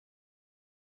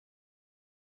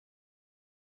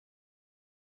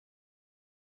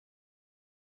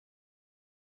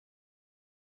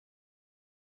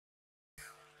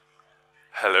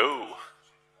Hello.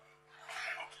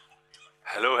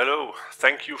 Hello.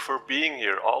 Thank you for being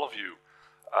here, all of you.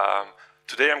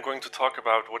 Today I'm going to talk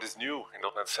about what is new in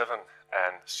 .NET 7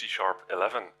 and C#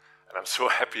 11. And I'm so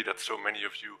happy that so many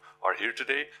of you are here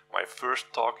today. My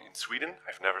first talk in Sweden.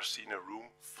 I've never seen a room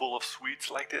full of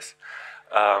Swedes like this.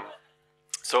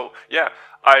 So yeah,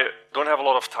 I don't have a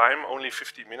lot of time, only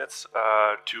 50 minutes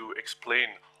to explain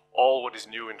all what is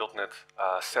new in .NET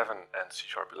 7 and C#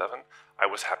 11. I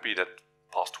was happy that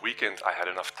past weekend I had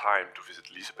enough time to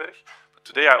visit Liseberg, but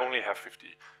today I only have 50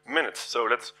 minutes, so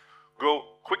let's go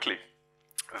quickly.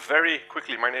 Very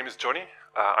quickly, my name is Johnny,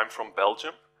 I'm from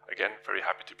Belgium. Again, very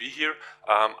happy to be here.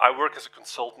 I work as a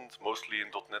consultant, mostly in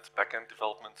 .NET backend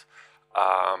development,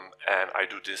 and I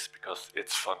do this because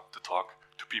it's fun to talk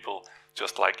to people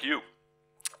just like you.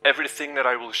 Everything that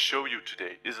I will show you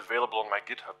today is available on my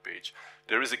GitHub page.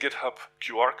 There is a GitHub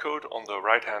QR code on the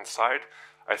right-hand side.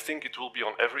 I think it will be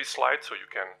on every slide, so you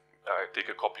can take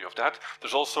a copy of that.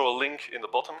 There's also a link in the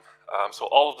bottom, so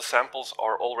all of the samples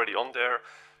are already on there.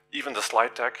 Even the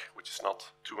slide deck, which is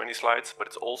not too many slides, but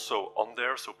it's also on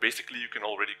there. So basically you can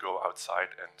already go outside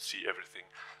and see everything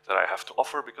that I have to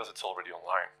offer because it's already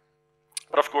online.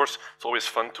 But of course, it's always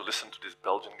fun to listen to this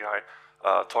Belgian guy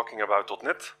talking about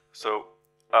 .NET. So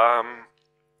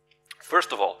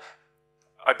first of all,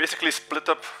 I basically split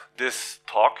up this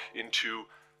talk into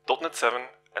 .NET 7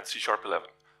 and C# 11.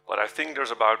 But I think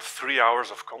there's about 3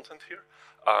 hours of content here.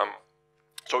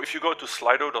 So if you go to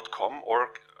slido.com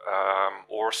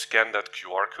or scan that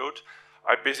QR code,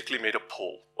 I basically made a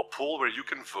poll where you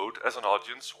can vote as an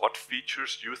audience what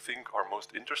features you think are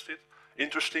most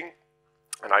interesting,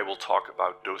 and I will talk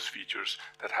about those features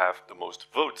that have the most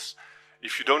votes.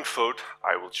 If you don't vote,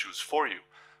 I will choose for you.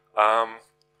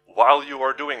 While you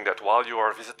are doing that, while you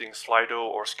are visiting Slido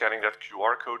or scanning that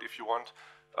QR code if you want,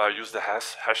 use the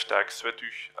hashtag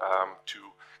Swetugg to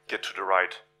get to the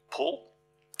right poll.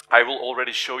 I will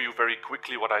already show you very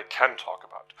quickly what I can talk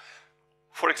about.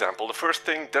 For example, the first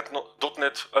thing,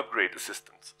 .NET Upgrade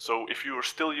Assistant. So if you are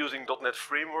still using .NET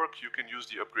Framework, you can use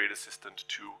the Upgrade Assistant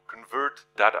to convert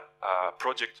that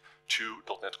project to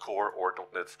 .NET Core or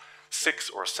 .NET 6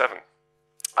 or 7.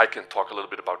 I can talk a little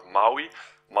bit about MAUI.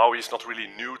 MAUI is not really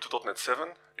new to .NET 7.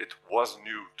 It was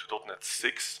new to .NET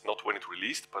 6, not when it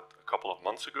released, but a couple of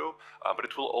months ago. But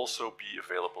it will also be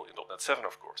available in .NET 7,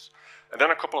 of course. And then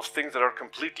a couple of things that are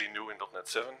completely new in .NET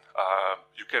 7.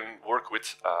 You can work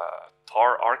with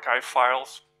tar archive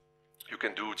files. You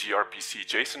can do gRPC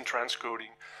JSON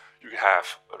transcoding. You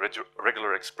have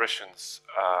regular expressions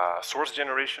source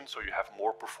generation, so you have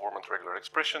more performant regular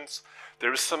expressions.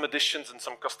 There is some additions and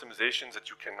some customizations that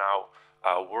you can now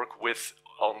work with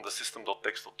on the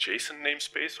system.text.json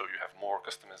namespace, so you have more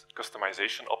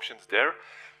customization options there.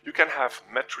 You can have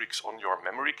metrics on your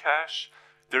memory cache.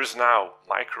 There's now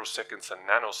microseconds and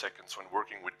nanoseconds when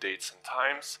working with dates and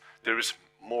times. There is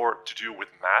more to do with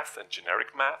math and generic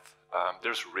math.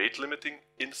 There's rate limiting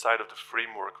inside of the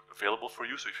framework available for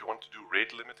you. So if you want to do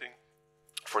rate limiting,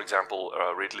 for example,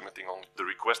 rate limiting on the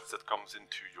requests that comes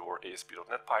into your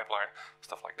ASP.NET pipeline,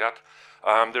 stuff like that.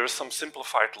 There is some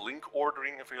simplified link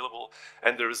ordering available,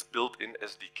 and there is built-in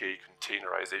SDK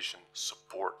containerization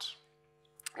support.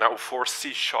 Now for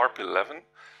C# 11,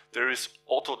 there is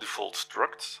auto default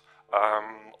structs,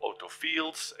 auto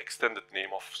fields, extended name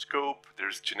of scope,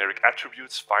 there's generic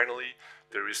attributes finally,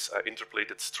 there is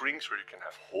interpolated strings where you can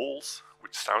have holes,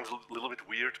 which sounds a little bit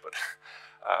weird, but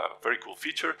very cool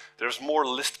feature. There's more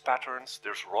list patterns,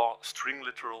 there's raw string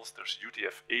literals, there's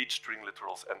UTF-8 string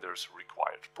literals, and there's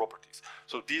required properties.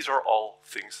 So these are all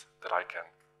things that I can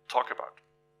talk about.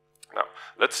 Now,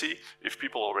 let's see if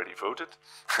people already voted.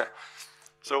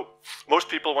 So most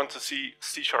people want to see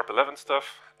C# 11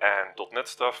 stuff and .NET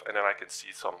stuff, and then I can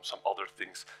see some other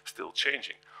things still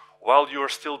changing. While you are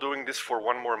still doing this for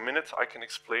one more minute, I can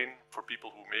explain for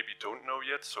people who maybe don't know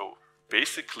yet. So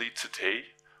basically today,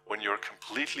 when you're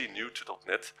completely new to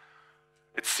 .NET,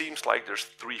 it seems like there's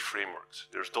 3 frameworks.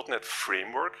 There's .NET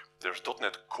Framework, there's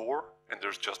 .NET Core, and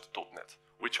there's just .NET,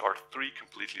 which are 3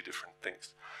 completely different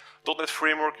things. .NET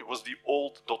Framework, it was the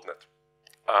old .NET.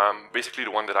 Basically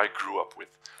the one that I grew up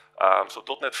with. So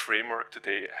 .NET Framework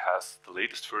today has the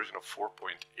latest version of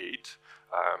 4.8.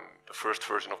 The first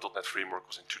version of .NET Framework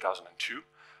was in 2002.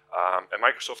 And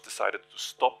Microsoft decided to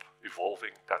stop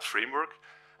evolving that framework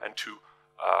and to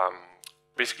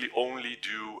basically only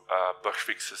do bug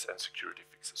fixes and security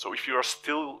fixes. So if you are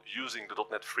still using the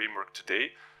 .NET Framework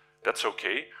today, that's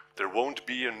okay. There won't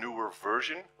be a newer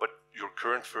version, but your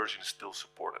current version is still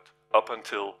supported up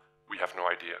until we have no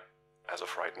idea as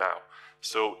of right now.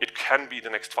 So it can be the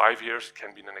next 5 years, it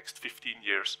can be the next 15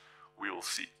 years, we will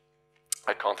see.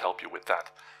 I can't help you with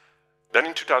that. Then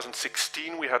in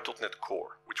 2016 we had .NET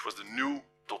Core, which was the new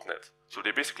 .NET. So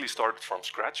they basically started from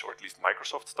scratch, or at least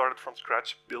Microsoft started from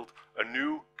scratch, built a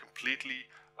new, completely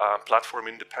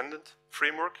platform-independent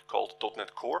framework called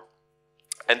 .NET Core.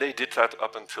 And they did that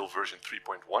up until version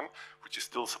 3.1, which is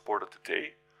still supported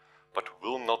today, but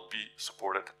will not be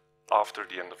supported after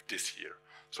the end of this year.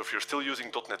 So if you're still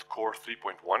using .NET Core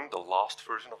 3.1, the last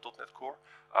version of .NET Core,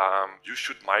 you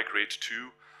should migrate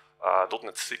to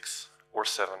 .NET 6 or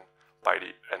 7 by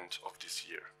the end of this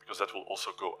year, because that will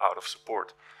also go out of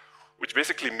support. Which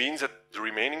basically means that the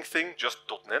remaining thing, just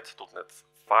 .NET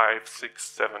 5, 6,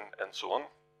 7, and so on,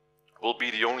 will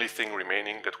be the only thing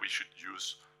remaining that we should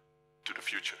use in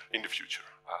the future.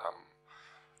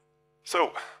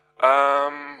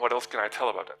 What else can I tell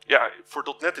about that? Yeah, for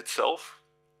 .NET itself,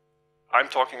 I'm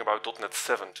talking about .NET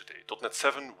 7 today. .NET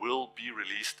 7 will be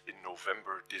released in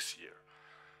November this year.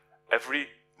 Every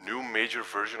new major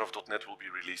version of .NET will be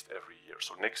released every year.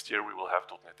 So next year we will have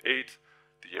 .NET 8,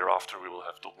 the year after we will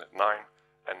have .NET 9,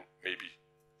 and maybe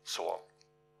so on.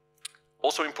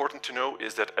 Also important to know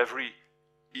is that every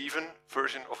even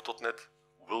version of .NET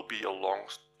will be a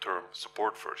long-term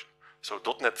support version. So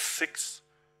 .NET 6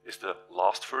 is the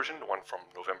last version, the one from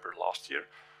November last year,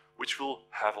 which will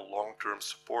have a long-term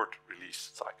support release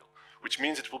cycle, which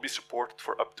means it will be supported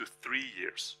for up to 3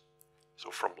 years. So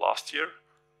from last year,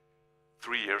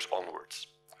 3 years onwards.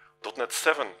 .NET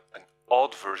 7, an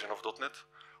odd version of .NET,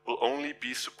 will only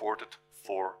be supported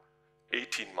for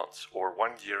 18 months or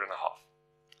 1 year and a half.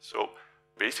 So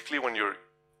basically when you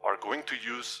are going to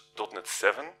use .NET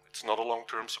 7, it's not a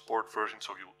long-term support version,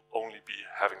 so you'll only be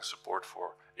having support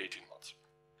for 18 months.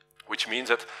 Which means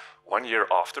that 1 year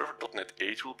after, .NET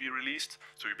 8 will be released,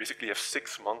 so you basically have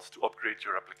 6 months to upgrade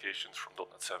your applications from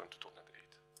 .NET 7 to .NET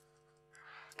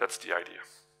 8. That's the idea.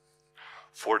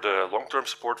 For the long-term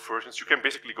support versions, you can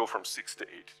basically go from 6 to 8.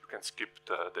 You can skip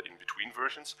the in-between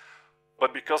versions.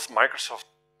 But because Microsoft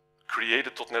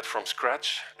created .NET from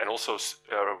scratch and also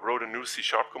wrote a new C#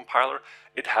 compiler,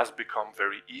 it has become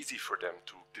very easy for them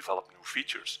to develop new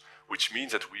features, which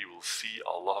means that we will see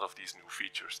a lot of these new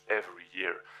features every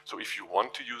year. So if you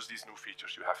want to use these new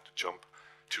features, you have to jump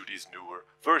to these newer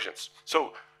versions.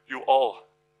 So you all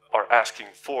are asking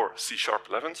for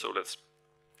C#11, so let's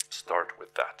start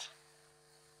with that.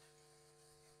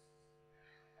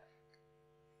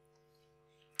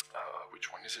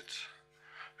 Which one is it?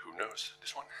 Who knows?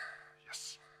 This one?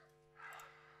 Yes.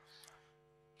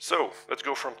 So let's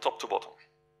go from top to bottom.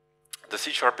 The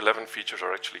C#11 features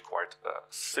are actually quite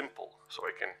simple, so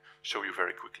I can show you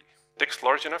very quickly. Text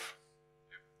large enough?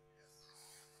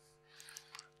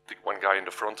 Take one guy in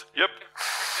the front. Yep.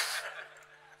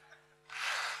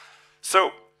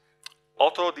 So,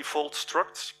 auto default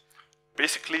structs.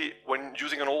 Basically, when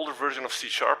using an older version of C#,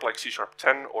 like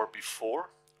C#10 or before,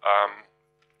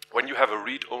 when you have a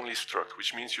read-only struct,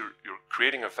 which means you're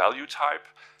creating a value type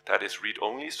that is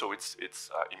read-only, so it's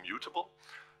immutable.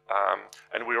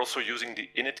 And we're also using the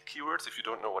init keywords. If you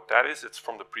don't know what that is, it's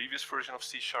from the previous version of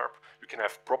C#. You can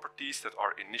have properties that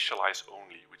are initialize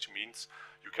only, which means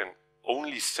you can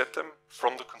only set them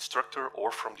from the constructor or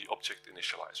from the object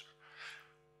initializer.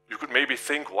 You could maybe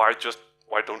think, why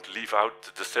don't leave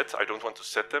out the set? I don't want to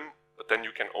set them, but then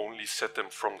you can only set them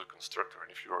from the constructor.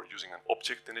 And if you are using an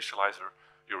object initializer,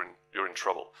 you're in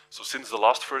trouble. So since the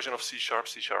last version of C#,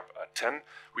 C#10,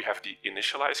 we have the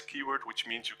initialize keyword, which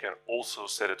means you can also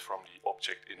set it from the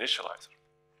object initializer.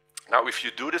 Now, if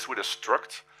you do this with a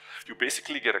struct, you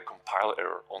basically get a compile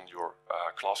error on your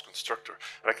class constructor.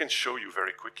 And I can show you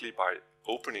very quickly by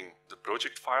opening the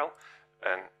project file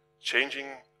and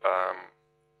changing,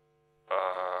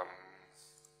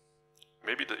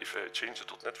 maybe if I change the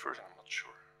 .NET version, I'm not sure.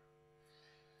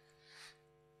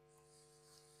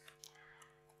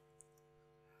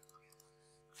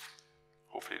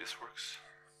 Hopefully this works.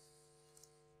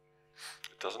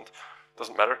 It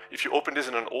doesn't matter. If you open this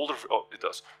in an older, it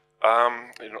does.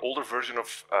 In an older version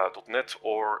of .NET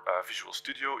or Visual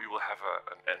Studio, you will have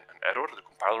an error. The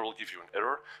compiler will give you an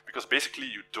error because basically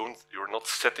you're not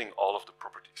setting all of the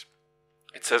properties.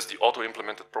 It says the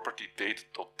auto-implemented property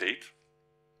date.date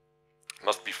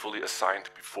must be fully assigned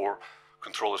before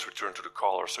control is returned to the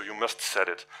caller. So you must set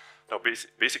it. Now,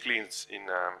 basically in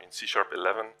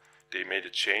C#11, they made a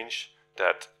change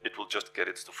that it will just get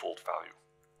its default value,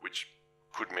 which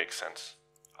could make sense.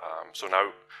 So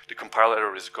now the compile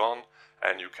error is gone,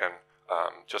 and you can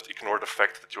just ignore the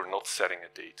fact that you're not setting a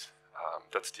date.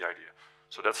 That's the idea.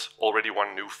 So that's already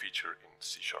one new feature in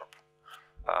C#.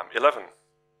 11.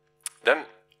 Then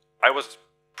I was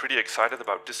pretty excited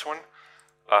about this one,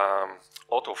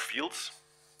 auto fields.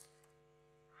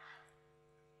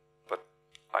 But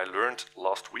I learned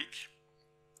last week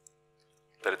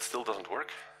that it still doesn't work.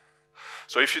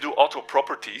 So if you do auto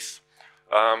properties,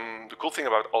 the cool thing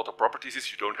about auto properties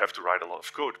is you don't have to write a lot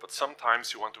of code, but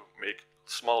sometimes you want to make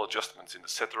small adjustments in the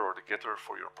setter or the getter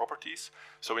for your properties.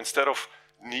 So instead of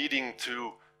needing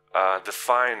to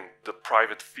define the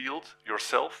private field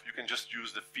yourself, you can just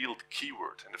use the field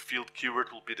keyword, and the field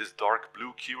keyword will be this dark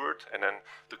blue keyword, and then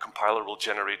the compiler will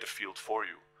generate the field for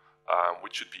you,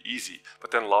 which should be easy.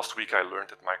 But then last week I learned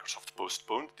that Microsoft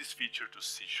postponed this feature to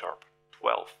C#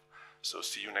 12. So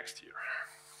see you next year.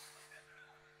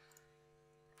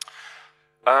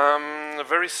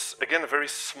 Again, a very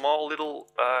small little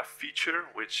feature,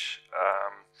 which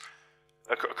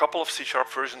a couple of C#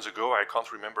 versions ago, I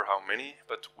can't remember how many,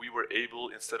 but we were able,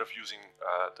 instead of using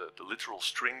the literal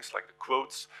strings like the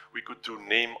quotes, we could do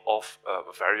name of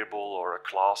a variable or a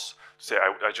class. Say,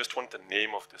 I just want the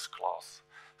name of this class,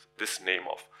 this name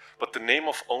of. But the name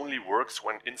of only works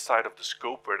when inside of the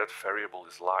scope where that variable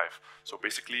is live. So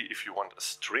basically, if you want a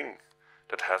string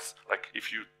that has, like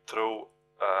if you throw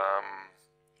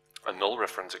a null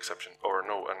reference exception, or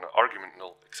no, an argument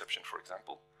null exception, for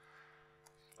example,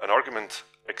 an argument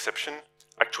exception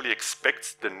actually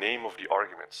expects the name of the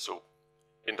argument. So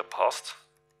in the past,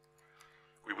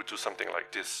 we would do something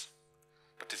like this,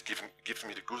 but this gives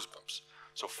me the goosebumps.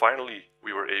 So finally,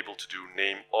 we were able to do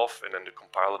name of, and then the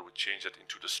compiler would change it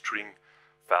into the string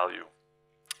value.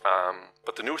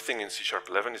 But the new thing in C#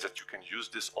 11 is that you can use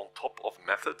this on top of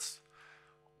methods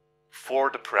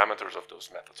for the parameters of those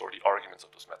methods, or the arguments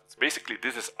of those methods. Basically,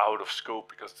 this is out of scope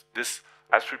because this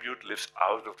attribute lives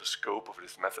out of the scope of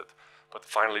this method. But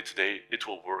finally today, it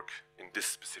will work in this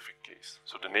specific case.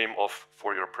 So the name of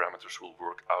for your parameters will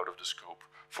work out of the scope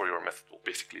for your method. Well,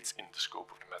 basically it's in the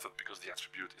scope of the method because the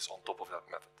attribute is on top of that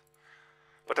method.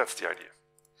 But that's the idea.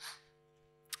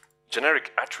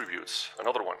 Generic attributes,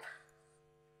 another one.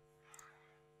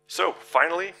 So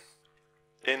finally,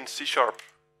 in C#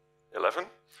 11,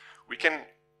 we can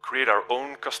create our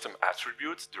own custom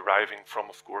attributes deriving from,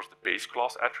 of course, the base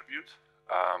class attribute.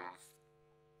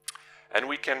 And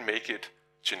we can make it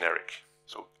generic.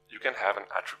 So you can have an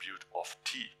attribute of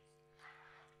T.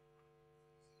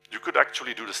 You could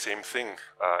actually do the same thing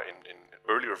in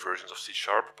earlier versions of C#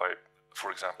 by,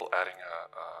 for example, adding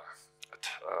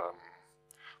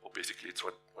well, basically it's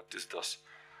what this does.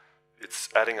 It's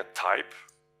adding a type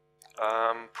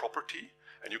property,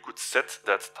 and you could set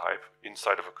that type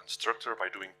inside of a constructor by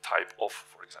doing type of,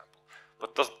 for example.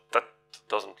 But that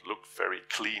doesn't look very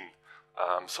clean.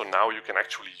 So now you can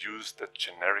actually use that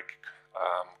generic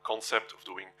concept of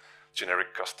doing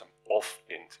generic custom of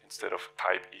int instead of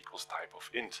type equals type of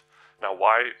int. Now,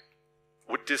 why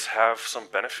would this have some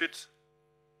benefit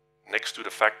next to the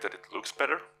fact that it looks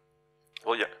better?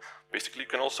 Well, yeah, basically you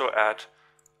can also add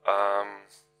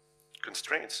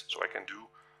constraints. So I can do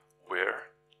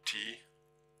where T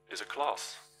is a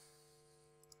class.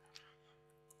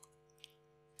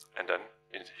 And then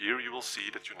in here you will see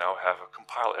that you now have a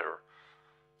compile error.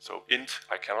 So int,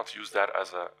 I cannot use that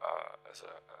as an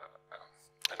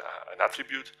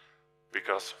attribute,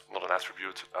 because not an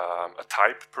attribute, a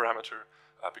type parameter,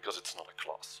 because it's not a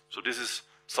class. So this is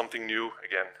something new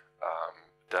again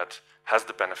that has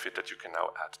the benefit that you can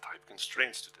now add type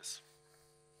constraints to this.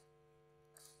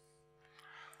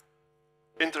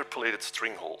 Interpolated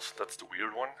string holes, that's the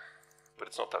weird one, but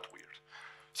it's not that weird.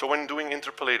 So when doing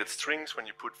interpolated strings, when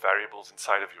you put variables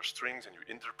inside of your strings and you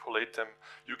interpolate them,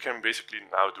 you can basically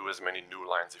now do as many new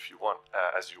lines if you want,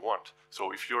 as you want.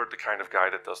 So if you're the kind of guy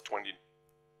that does 20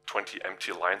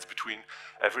 empty lines between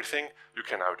everything, you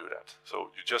can now do that.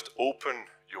 So you just open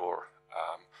your,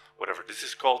 whatever this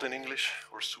is called in English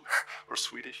or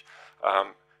Swedish,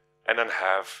 and then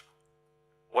have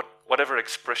whatever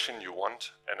expression you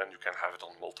want, and then you can have it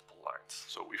on multiple lines.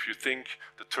 So if you think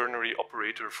the ternary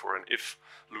operator for an if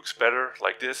looks better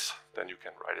like this, then you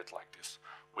can write it like this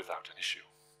without an issue.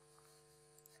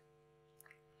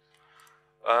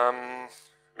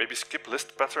 Maybe skip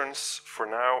list patterns for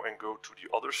now and go to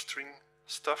the other string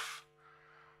stuff.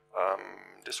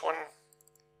 This one,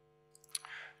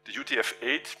 the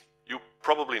UTF-8, you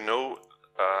probably know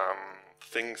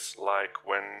things like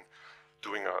when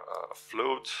doing a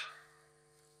float,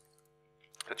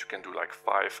 that you can do like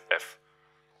 5f.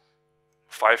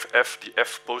 5f, the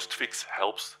f postfix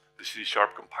helps the C#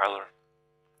 compiler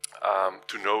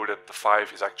to know that the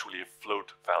 5 is actually a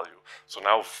float value. So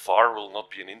now var will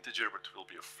not be an integer, but will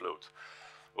be a float.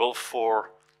 Well, for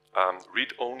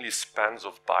read-only spans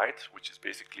of byte, which is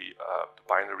basically the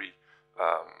binary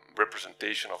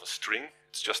representation of a string,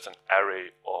 it's just an array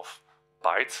of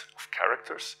bytes of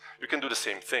characters, you can do the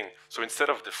same thing. So instead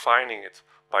of defining it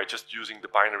by just using the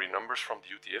binary numbers from the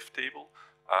UTF table,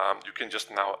 you can just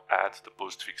now add the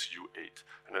postfix U8,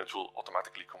 and then it will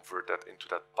automatically convert that into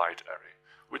that byte array,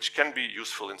 which can be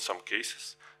useful in some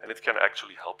cases, and it can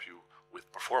actually help you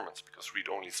with performance, because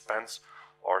read-only spans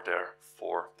are there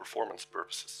for performance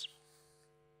purposes.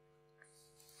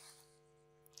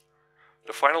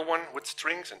 The final one with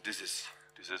strings, and this is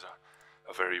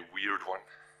a very weird one.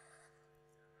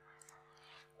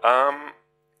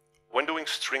 When doing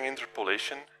string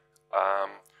interpolation,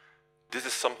 this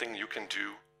is something you can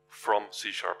do from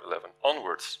C#11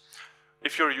 onwards.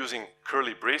 If you're using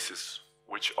curly braces,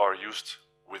 which are used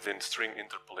within string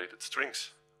interpolated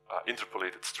strings,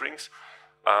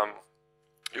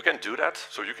 you can do that.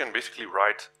 So you can basically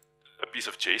write a piece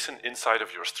of JSON inside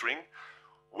of your string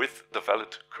with the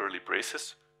valid curly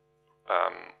braces,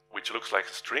 which looks like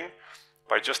a string,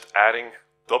 by just adding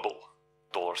double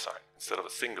 $sign instead of a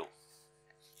single.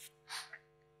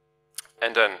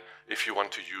 And then if you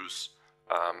want to use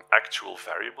actual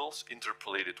variables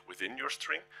interpolated within your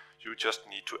string, you just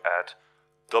need to add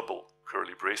double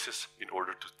curly braces in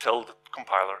order to tell the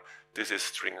compiler this is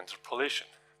string interpolation.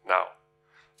 Now,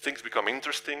 things become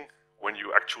interesting when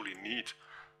you actually need,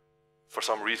 for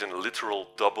some reason, literal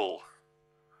double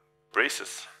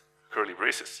braces, curly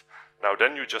braces. Now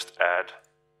then you just add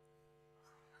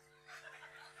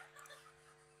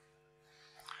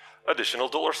additional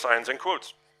 $signs and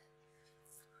quotes.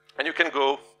 And you can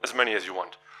go as many as you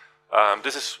want.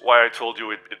 This is why I told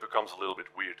you it becomes a little bit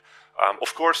weird.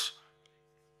 Of course,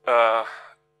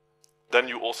 then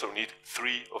you also need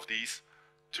 3 of these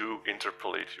to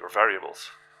interpolate your variables,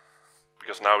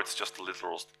 because now it's just a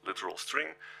literal string,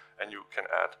 and you can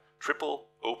add triple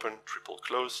open, triple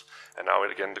close, and now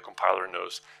again the compiler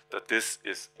knows that this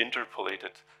is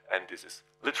interpolated and this is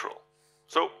literal.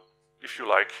 So if you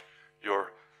like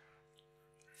your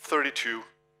 32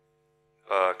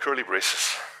 curly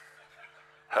braces,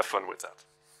 have fun with that.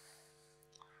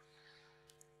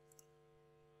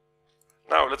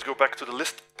 Now let's go back to the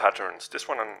list patterns. This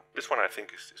one I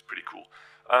think is pretty cool.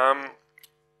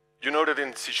 You know that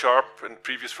in C# and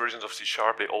previous versions of C#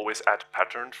 they always add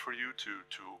patterns for you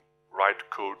to write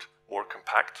code more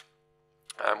compact.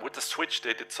 With the switch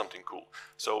they did something cool.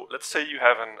 So let's say you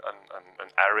have an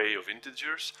array of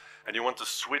integers and you want to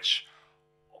switch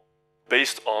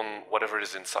based on whatever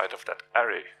is inside of that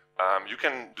array. You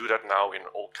can do that now in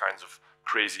all kinds of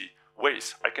crazy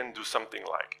ways. I can do something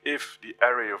like, if the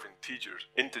array of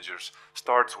integers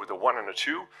starts with a 1 and a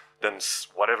 2, then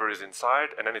whatever is inside,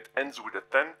 and then it ends with a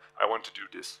 10, I want to do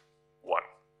this 1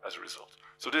 as a result.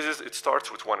 So it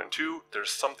starts with 1 and 2,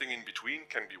 there's something in between,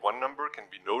 can be one number, can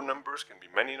be no numbers, can be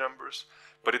many numbers,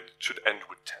 but it should end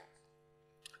with 10.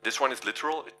 This one is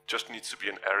literal, it just needs to be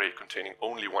an array containing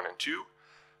only 1 and 2.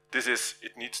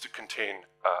 It needs to contain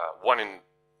 1 in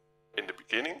the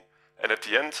beginning, and at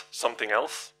the end something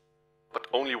else, but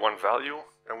only one value,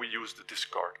 and we use the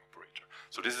discard operator.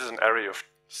 So this is an array of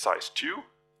size 2,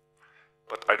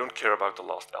 but I don't care about the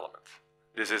last element.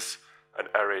 This is an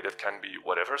array that can be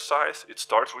whatever size, it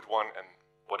starts with 1 and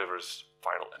whatever is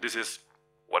final, and this is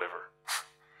whatever.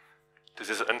 This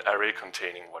is an array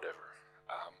containing whatever.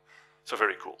 So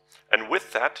very cool. And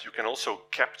with that you can also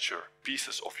capture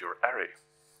pieces of your array.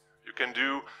 You can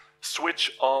do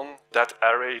switch on that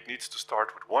array, it needs to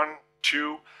start with 1,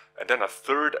 2, and then a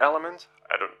third element.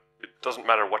 It doesn't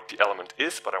matter what the element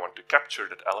is, but I want to capture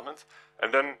that element,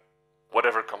 and then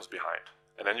whatever comes behind.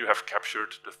 And then you have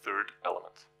captured the third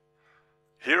element.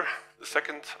 Here, the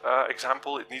second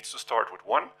example, it needs to start with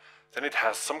 1, then it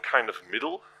has some kind of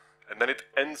middle, and then it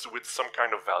ends with some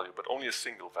kind of value, but only a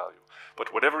single value.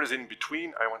 But whatever is in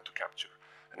between, I want to capture.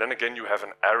 And then again, you have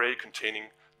an array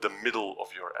containing the middle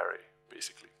of your array,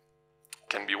 basically. It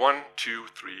can be 1, 2,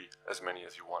 3, as many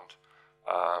as you want.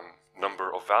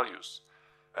 Number of values.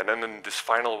 And then in this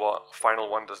final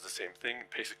one does the same thing.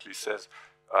 It basically says,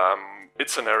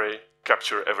 it's an array,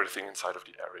 capture everything inside of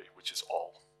the array, which is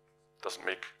all. Doesn't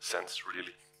make sense,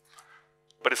 really.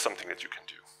 But it's something that you can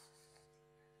do.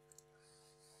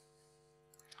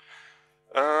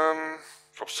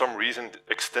 For some reason, the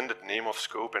extended name of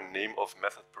scope and name of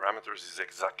method parameters is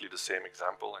exactly the same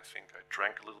example. I think I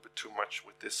drank a little bit too much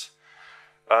with this.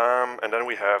 And then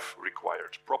we have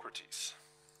required properties.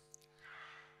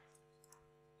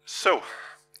 So,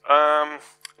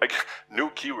 new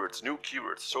keywords,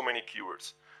 so many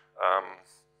keywords.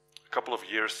 A couple of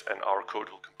years and our code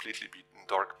will completely be in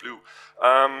dark blue.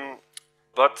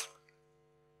 But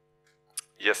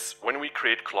yes, when we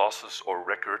create classes or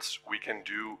records, we can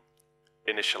do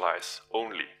initialize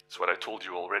only. That's what I told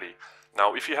you already.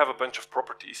 Now, if you have a bunch of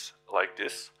properties like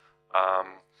this,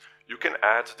 you can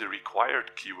add the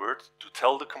required keyword to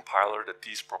tell the compiler that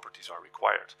these properties are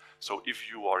required. So if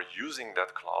you are using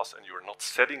that class and you're not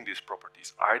setting these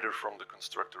properties either from the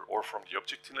constructor or from the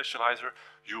object initializer,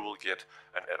 you will get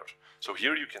an error. So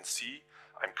here you can see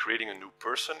I'm creating a new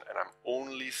person and I'm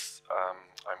only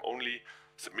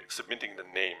submitting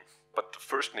the name, but the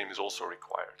first name is also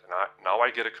required. And now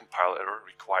I get a compile error,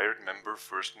 required member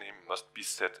first name must be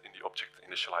set in the object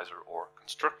initializer or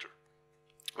constructor,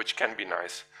 which can be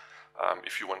nice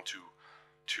if you want to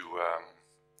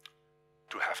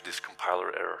have this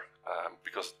compiler error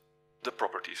because the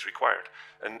property is required.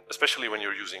 And especially when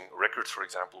you're using records, for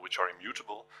example, which are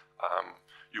immutable,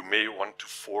 you may want to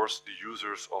force the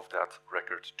users of that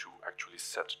record to actually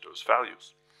set those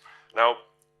values. Now,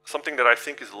 something that I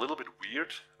think is a little bit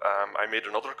weird, I made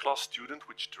another class student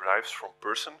which derives from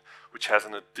person, which has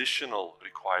an additional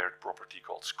required property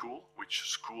called school. Which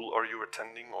school are you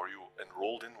attending or you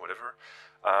enrolled in, whatever.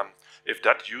 If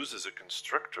that uses a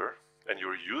constructor and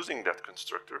you're using that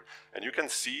constructor, and you can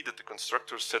see that the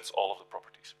constructor sets all of the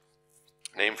properties,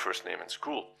 name, first name, and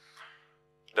school,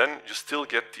 then you still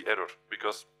get the error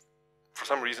because for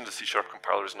some reason the C#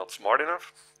 compiler is not smart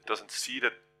enough. It doesn't see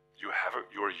that you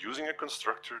are using a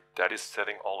constructor that is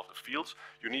setting all of the fields.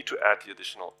 You need to add the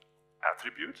additional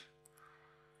attribute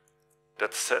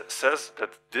that says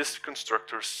that this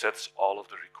constructor sets all of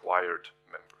the required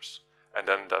members, and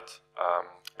then that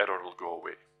error will go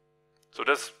away. So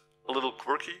that's a little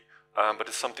quirky, but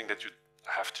it's something that you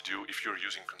have to do if you're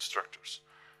using constructors.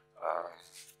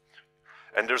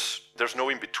 And there's no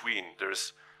in between.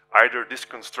 There's either this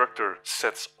constructor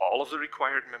sets all of the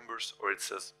required members, or it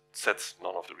sets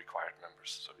none of the required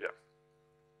members. So yeah,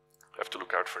 you have to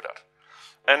look out for that.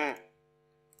 And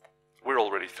we're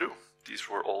already through. These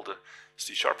were all the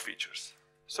C# features.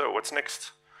 So what's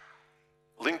next?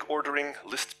 Link ordering,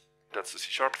 list, that's the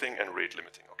C# thing, and rate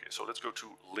limiting. Okay, so let's go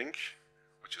to link,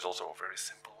 which is also a very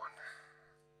simple one.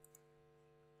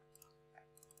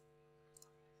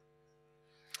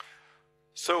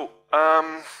 So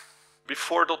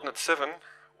before .NET 7,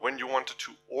 when you wanted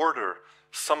to order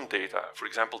some data, for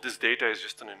example, this data is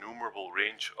just an enumerable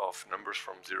range of numbers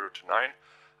from 0 to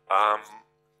 9.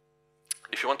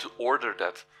 If you want to order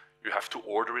that, you have to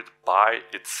order it by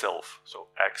itself. So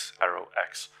X, arrow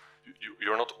X.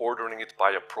 You're not ordering it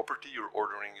by a property, you're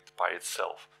ordering it by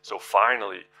itself. So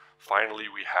finally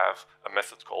we have a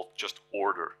method called just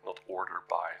order, not order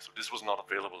by. So this was not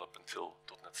available up until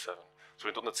 .NET 7. So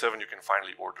in .NET 7 you can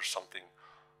finally order something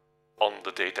on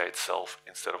the data itself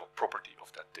instead of a property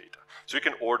of that data. So you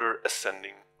can order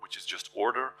ascending, which is just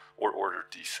order, or order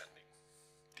descending.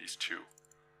 These two.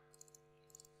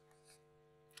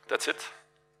 That's it.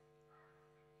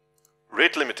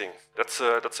 Rate limiting, that's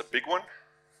a big one.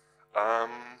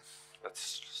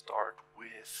 Let's start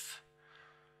with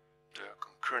the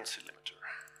concurrency limiter.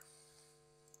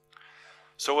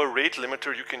 So a rate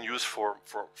limiter you can use for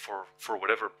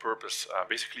whatever purpose.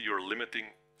 Basically you're limiting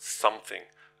something.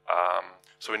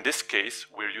 So in this case,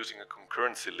 we're using a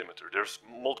concurrency limiter. There's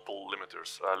multiple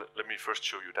limiters. Let me first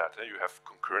show you that. You have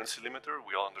concurrency limiter.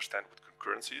 We all understand what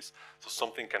concurrency is. So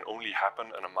something can only happen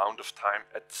an amount of time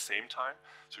at the same time.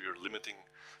 So you're limiting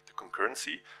the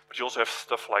concurrency. But you also have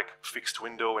stuff like fixed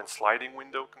window and sliding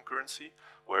window concurrency,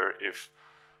 where if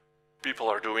people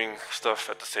are doing stuff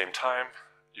at the same time,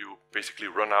 you basically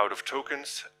run out of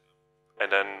tokens.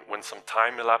 And then when some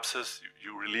time elapses,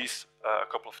 you release a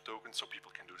couple of tokens so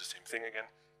people can do the same thing again.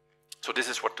 So this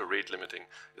is what the rate limiting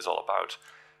is all about.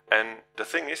 And the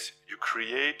thing is, you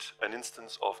create an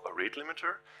instance of a rate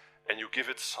limiter and you give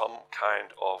it some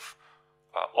kind of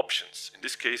options. In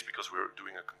this case, because we're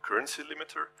doing a concurrency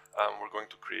limiter, we're going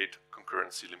to create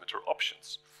concurrency limiter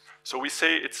options. So we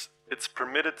say it's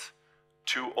permitted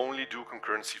to only do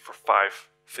concurrency for 5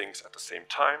 things at the same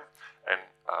time. And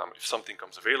if something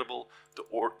comes available, the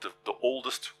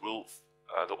oldest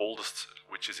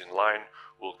which is in line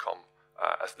will come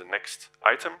as the next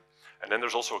item. And then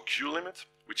there's also a queue limit,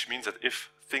 which means that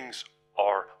if things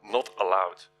are not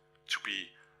allowed to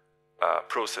be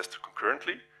processed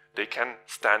concurrently, they can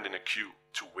stand in a queue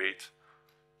to wait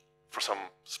for some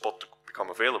spot to become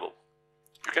available.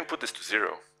 You can put this to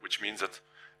 0, which means that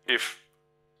if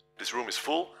this room is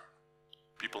full,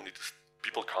 people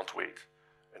can't wait.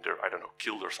 And they're, I don't know,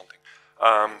 killed or something.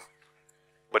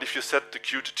 But if you set the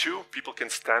queue to 2, people can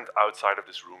stand outside of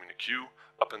this room in a queue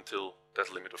up until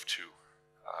that limit of 2.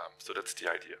 So that's the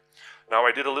idea. Now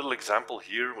I did a little example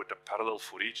here with the parallel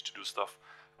for each to do stuff.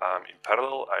 In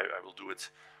parallel, I will do it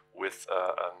with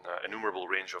an enumerable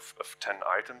range of 10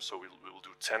 items. So we will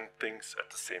do 10 things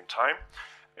at the same time.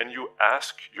 And you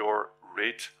ask your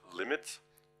rate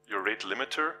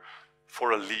limiter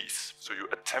for a lease. So you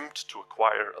attempt to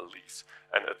acquire a lease.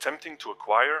 And attempting to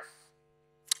acquire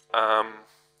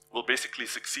will basically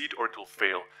succeed or it will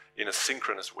fail in a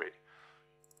synchronous way.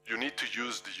 You need to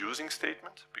use the using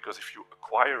statement, because if you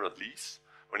acquire a lease,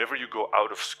 whenever you go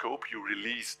out of scope, you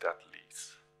release that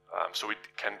lease. So it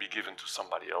can be given to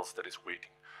somebody else that is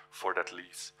waiting for that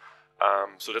lease.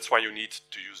 So that's why you need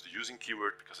to use the using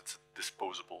keyword, because it's a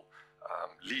disposable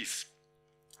lease.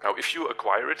 Now, if you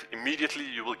acquire it, immediately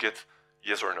you will get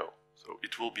yes or no. So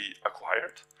it will be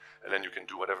acquired, and then you can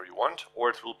do whatever you want, or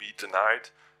it will be denied,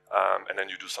 and then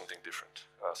you do something different,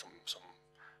 some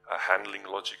handling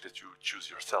logic that you choose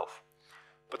yourself.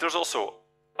 But there's also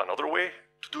another way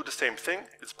to do the same thing.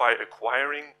 It's by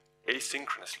acquiring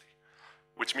asynchronously,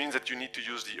 which means that you need to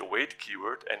use the await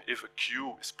keyword, and if a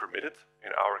queue is permitted,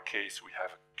 in our case we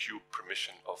have a queue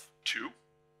permission of 2,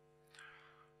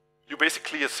 you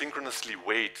basically asynchronously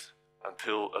wait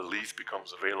until a lease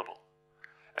becomes available,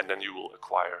 and then you will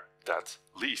acquire that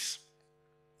lease.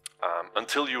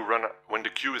 Until you run, when the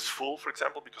queue is full, for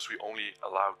example, because we only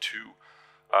allow 2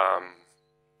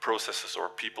 processes or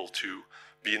people to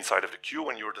be inside of the queue.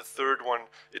 When you're the third one,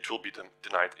 it will be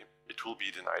denied. It will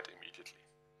be denied immediately.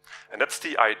 And that's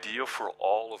the idea for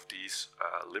all of these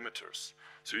limiters.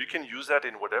 So you can use that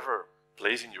in whatever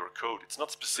place in your code. It's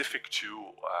not specific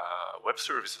to web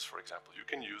services, for example. You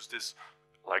can use this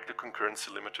like the concurrency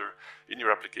limiter in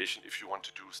your application if you want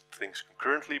to do things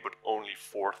concurrently, but only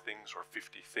 4 things or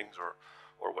 50 things or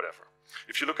whatever.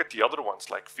 If you look at the other ones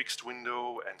like fixed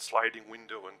window and sliding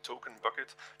window and token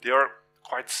bucket, they are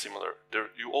quite similar.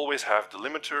 You always have the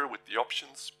limiter with the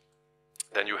options.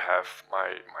 Then you have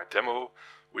my demo,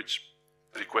 which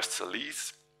requests a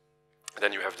lease.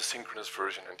 Then you have the synchronous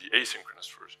version and the asynchronous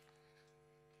version.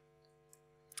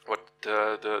 What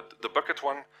the bucket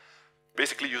one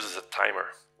basically uses a timer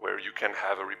where you can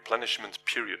have a replenishment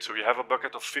period. So you have a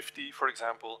bucket of 50, for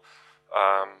example.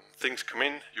 Things come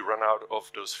in, you run out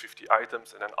of those 50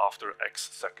 items, and then after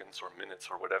X seconds or minutes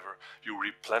or whatever, you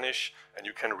replenish, and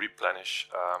you can replenish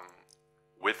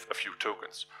with a few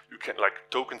tokens. You can, like,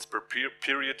 tokens per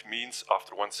period means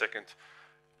after 1 second,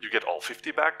 you get all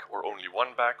 50 back, or only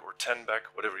 1 back, or 10 back,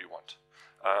 whatever you want.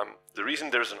 The reason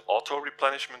there's an auto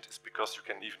replenishment is because you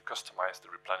can even customize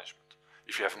the replenishment.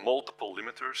 If you have multiple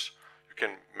limiters, you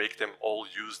can make them all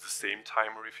use the same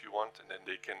timer if you want, and then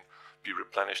they can be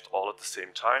replenished all at the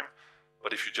same time.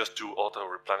 But if you just do auto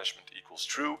replenishment equals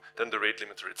true, then the rate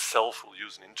limiter itself will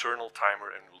use an internal timer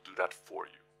and will do that for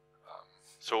you.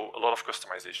 So a lot of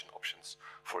customization options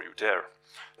for you there.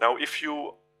 Now, if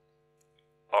you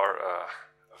are a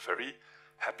very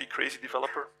happy, crazy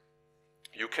developer,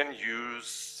 you can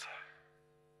use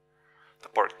the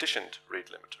partitioned rate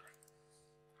limiter.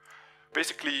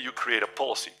 Basically, you create a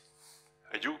policy.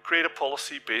 You create a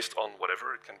policy based on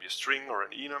whatever. It can be a string or an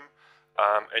enum,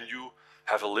 and you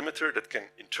have a limiter that can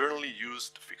internally use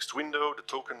the fixed window, the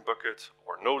token bucket,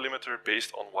 or no limiter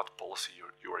based on what policy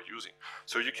you are using.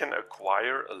 So you can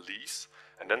acquire a lease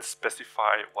and then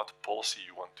specify what policy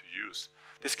you want to use.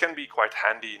 This can be quite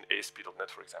handy in ASP.NET,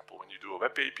 for example. When you do a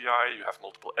web API, you have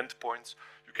multiple endpoints.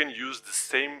 You can use the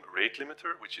same rate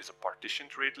limiter, which is a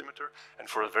partitioned rate limiter. And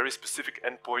for a very specific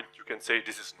endpoint, you can say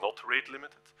this is not rate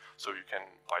limited. So you can,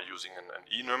 by using an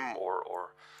enum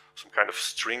or some kind of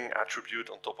string attribute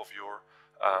on top of your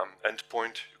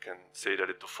endpoint, you can say that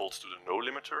it defaults to the no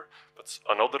limiter. But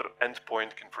another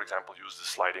endpoint can, for example, use the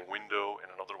sliding window, and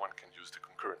another one can use the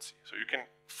concurrency. So you can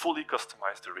fully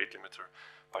customize the rate limiter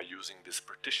by using this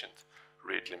partitioned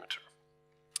rate limiter.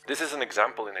 This is an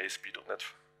example in ASP.NET.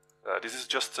 This is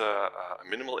just a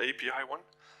minimal API one.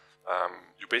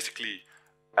 You basically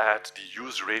add the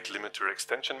use rate limiter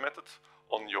extension method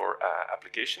on your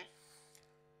application,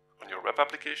 on your web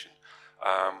application.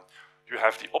 You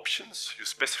have the options. You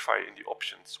specify in the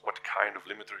options what kind of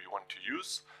limiter you want to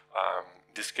use.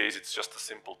 In this case, it's just a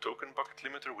simple token bucket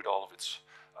limiter with all of its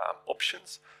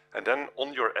options. And then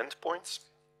on your endpoints,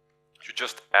 you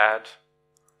just add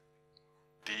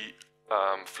the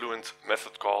Fluent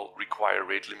method call require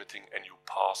rate limiting, and you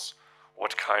pass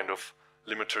what kind of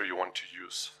limiter you want to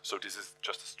use. So this is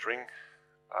just a string,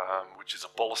 which is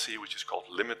a policy, which is called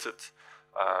limited,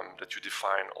 that you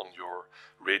define on your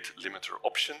rate limiter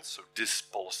options. So this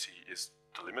policy is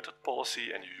the limited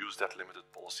policy, and you use that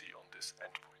limited policy on this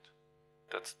endpoint.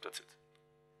 That's it.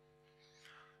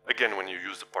 Again, when you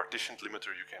use the partitioned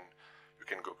limiter, you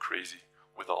can go crazy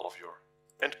with all of your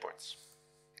endpoints.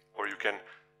 Or you can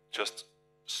just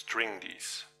string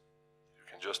these. You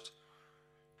can just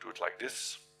do it like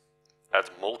this, add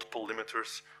multiple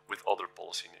limiters with other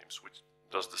policy names, which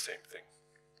does the same thing.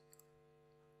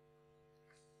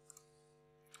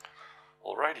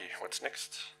 Alrighty, what's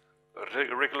next?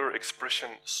 Regular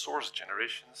expression source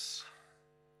generators,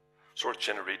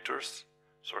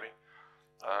 sorry.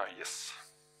 Yes.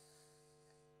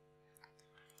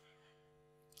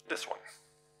 This one.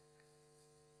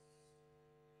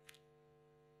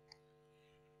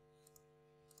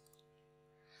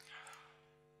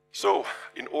 So,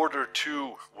 in order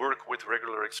to work with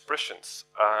regular expressions,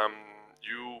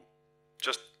 you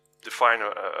just define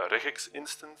a regex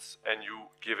instance and you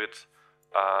give it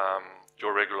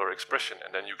your regular expression,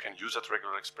 and then you can use that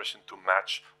regular expression to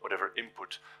match whatever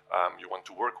input you want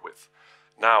to work with.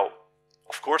 Now,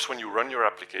 of course, when you run your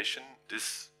application,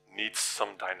 this needs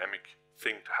some dynamic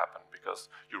thing to happen, because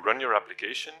you run your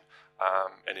application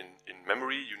and in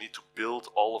memory you need to build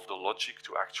all of the logic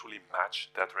to actually match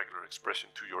that regular expression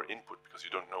to your input, because you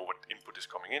don't know what input is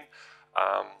coming in,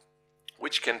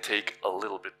 which can take a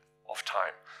little bit of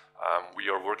time. We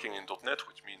are working in .NET,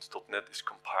 which means .NET is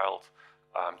compiled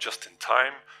just in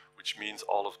time, which means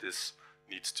all of this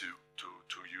needs to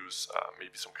use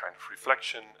maybe some kind of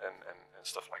reflection and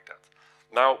stuff like that.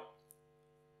 Now,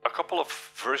 a couple of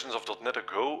versions of .NET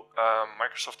ago,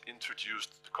 Microsoft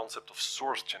introduced the concept of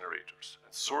source generators.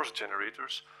 And source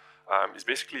generators is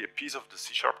basically a piece of the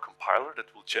C# compiler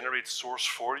that will generate source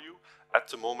for you at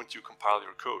the moment you compile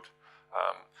your code.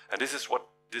 And this is what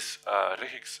this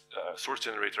regex source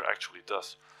generator actually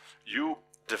does. You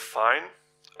define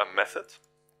a method,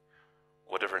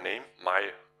 whatever name,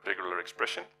 my regular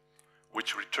expression,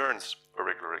 which returns a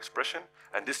regular expression,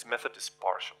 and this method is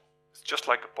partial. It's just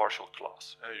like a partial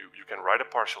class. You can write a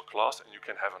partial class and you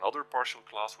can have another partial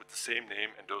class with the same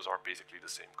name, and those are basically the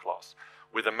same class.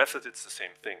 With a method, it's the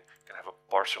same thing. You can have a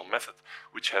partial method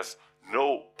which has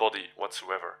no body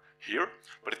whatsoever here,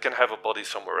 but it can have a body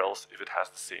somewhere else if it has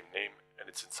the same name and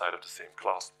it's inside of the same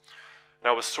class.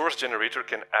 Now, a source generator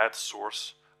can add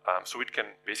source, so it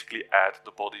can basically add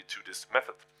the body to this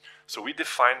method. So we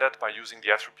define that by using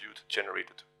the attribute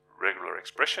generated regular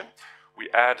expression. We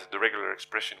add the regular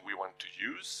expression we want to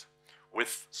use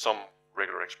with some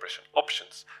regular expression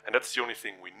options, and that's the only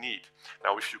thing we need.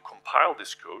 Now, if you compile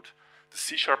this code, the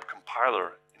C#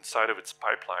 compiler inside of its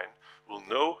pipeline will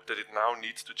know that it now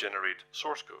needs to generate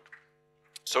source code.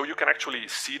 So you can actually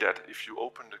see that if you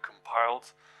open the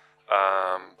compiled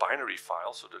binary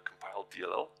file, so the compiled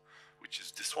DLL, which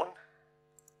is this one,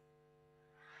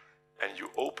 and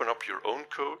you open up your own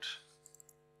code,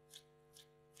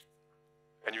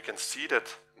 and you can see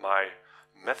that my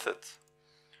method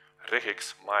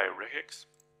regex myregex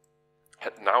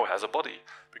now has a body,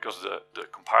 because the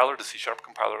compiler, the C#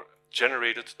 compiler,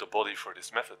 generated the body for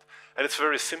this method. And it's a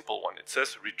very simple one. It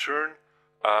says return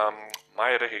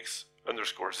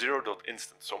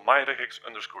myregex_0.instance. So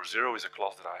myregex_0 is a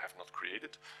class that I have not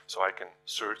created, so I can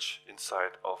search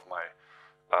inside of my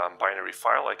binary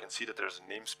file. I can see that there's a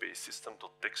namespace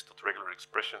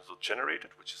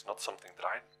system.text.regularExpressions.generated, which is not something that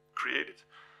I created.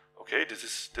 Okay, this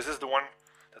is the one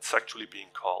that's actually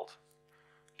being called.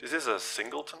 This is a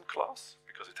singleton class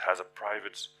because it has a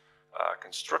private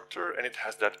constructor, and it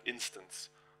has that instance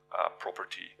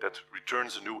property that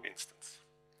returns a new instance.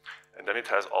 And then it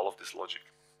has all of this logic.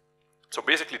 So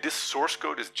basically this source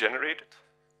code is generated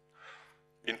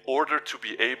in order to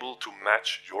be able to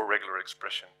match your regular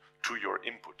expression to your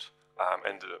input.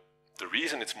 And the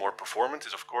reason it's more performant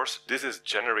is, of course, this is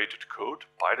generated code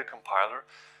by the compiler,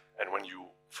 and when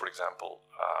you, for example,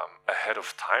 ahead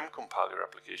of time compile your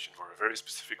application for a very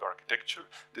specific architecture,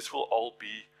 this will all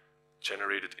be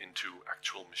generated into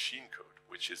actual machine code,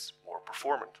 which is more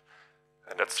performant.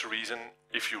 And that's the reason,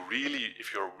 if you're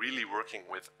really working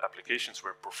with applications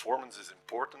where performance is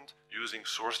important, using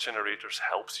source generators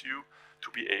helps you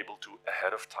to be able to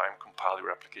ahead of time compile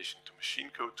your application to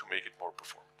machine code to make it more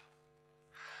performant.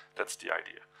 That's the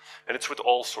idea. And it's with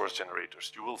all source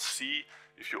generators. You will see,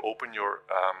 if you open your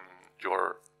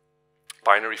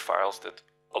binary files, that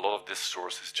a lot of this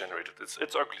source is generated.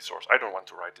 It's ugly source. I don't want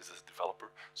to write this as a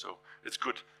developer, so it's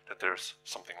good that there's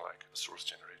something like a source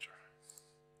generator.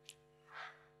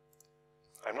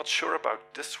 I'm not sure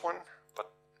about this one,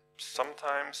 but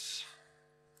sometimes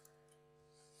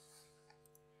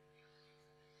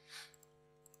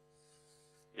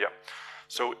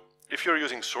so if you're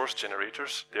using source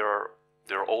generators,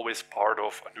 they're always part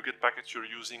of a NuGet package you're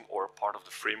using or part of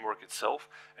the framework itself,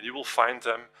 and you will find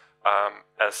them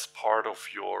as part of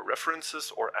your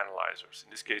references or analyzers.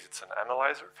 In this case, it's an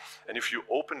analyzer, and if you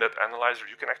open that analyzer,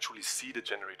 you can actually see the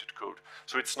generated code.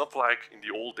 So it's not like in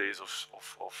the old days of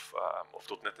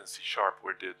 .NET and C#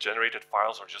 where the generated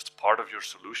files are just part of your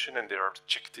solution and they are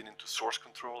checked into source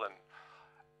control and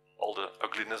all the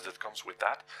ugliness that comes with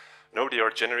that. No, they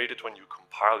are generated when you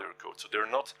compile your code, so they're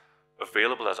not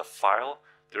available as a file,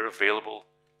 they're available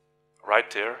right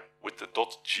there with the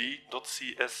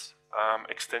 .g.cs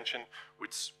extension,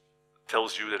 which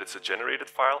tells you that it's a generated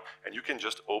file, and you can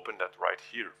just open that right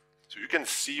here. So you can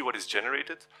see what is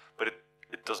generated, but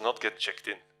it does not get checked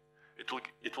in. It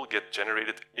will get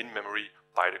generated in memory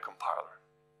by the compiler.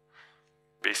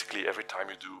 Basically, every time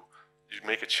you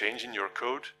make a change in your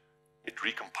code, it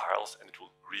recompiles and it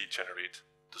will regenerate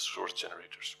the source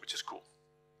generators, which is cool.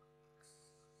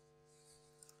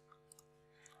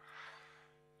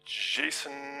 The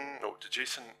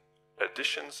JSON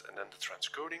additions and then the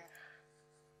transcoding.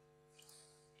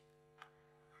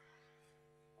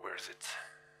 Where is it?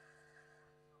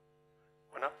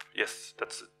 Went up? Yes,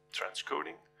 that's the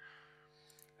transcoding.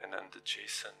 And then the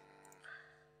JSON.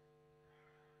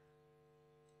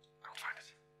 Can't find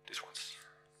it. These ones.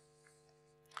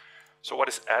 So what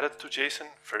is added to JSON?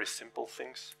 Very simple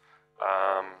things.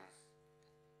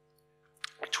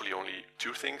 Actually only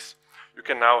two things. You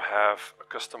can now have a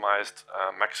customized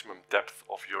maximum depth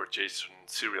of your JSON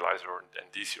serializer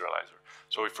and deserializer.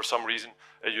 So if for some reason,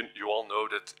 you all know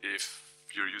that if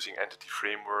you're using Entity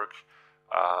Framework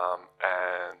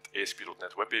and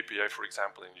ASP.NET Web API, for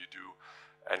example,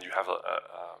 and you have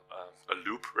a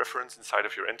loop reference inside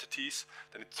of your entities,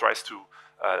 then it tries to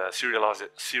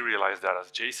serialize that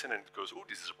as JSON, and it goes, oh,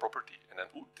 this is a property, and then,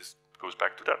 oh, this goes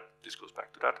back to that, this goes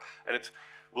back to that, and it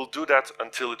will do that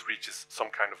until it reaches some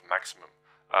kind of maximum.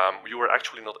 You were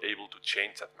actually not able to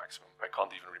change that maximum. I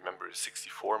can't even remember,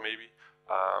 64 maybe.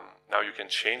 Now you can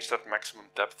change that maximum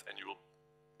depth, and you will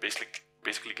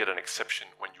basically get an exception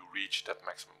when you reach that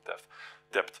maximum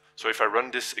depth. So if I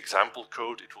run this example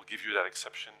code, it will give you that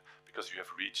exception because you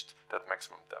have reached that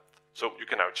maximum depth. So you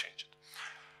can now change it.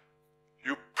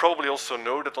 You probably also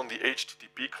know that on the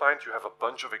HTTP client, you have a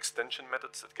bunch of extension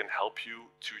methods that can help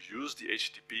you to use the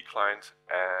HTTP client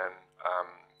and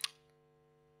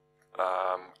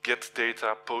get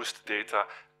data, post data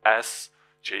as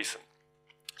JSON.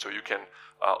 So you can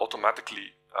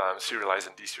automatically serialize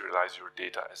and deserialize your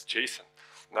data as JSON.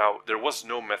 Now, there was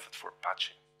no method for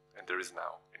patching, and there is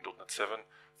now in .NET 7.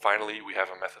 Finally, we have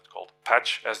a method called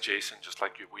patch as JSON, just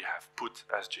like we have put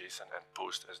as JSON and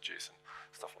post as JSON,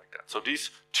 stuff like that. So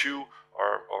these two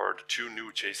are the two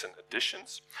new JSON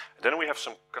additions. And then we have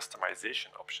some customization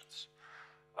options.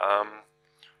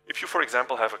 If you, for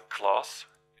example, have a class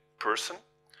person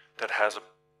that has a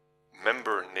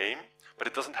member name, but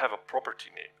it doesn't have a property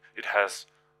name, it has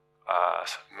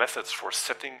methods for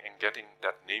setting and getting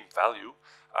that name value,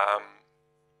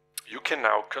 you can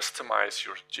now customize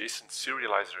your JSON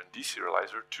serializer and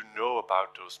deserializer to know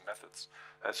about those methods.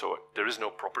 And so there is no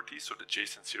property, so the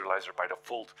JSON serializer by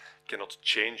default cannot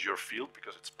change your field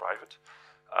because it's private.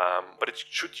 But it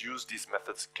should use these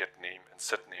methods getName and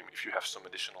setName if you have some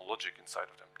additional logic inside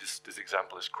of them. This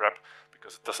example is crap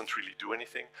because it doesn't really do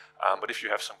anything. But if you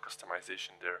have some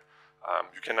customization there,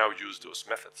 you can now use those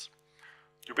methods.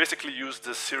 You basically use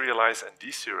the serialize and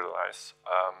deserialize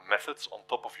methods on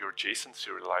top of your JSON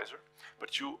serializer,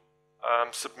 but you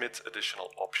submit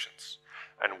additional options.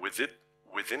 And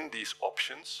within these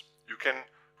options, you can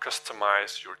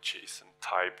customize your JSON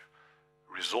type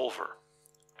resolver.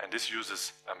 And this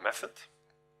uses a method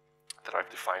that I've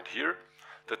defined here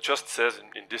that just says,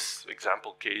 in this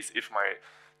example case, if my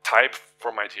type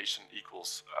for my JSON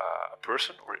equals a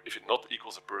person, or if it not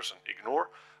equals a person, ignore.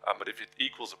 But if it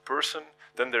equals a person,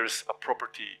 then there's a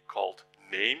property called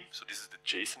name. So this is the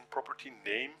JSON property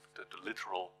name, the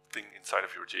literal thing inside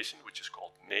of your JSON, which is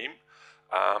called name.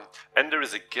 And there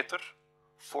is a getter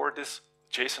for this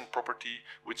JSON property,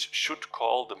 which should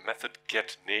call the method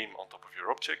getName on top of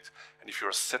your object. And if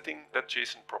you're setting that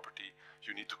JSON property,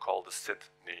 you need to call the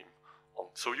setName on.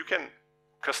 So you can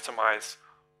customize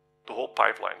the whole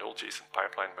pipeline, the whole JSON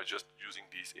pipeline, by just using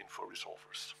these info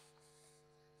resolvers.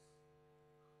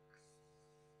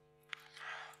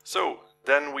 So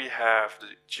then we have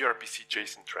the gRPC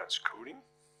JSON transcoding.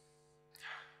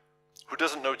 Who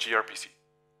doesn't know gRPC?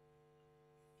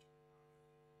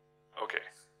 Okay.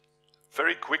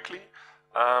 Very quickly,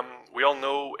 we all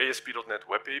know ASP.NET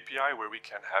Web API, where we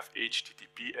can have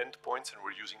HTTP endpoints, and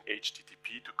we're using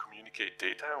HTTP to communicate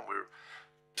data. And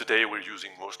today we're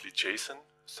using mostly JSON,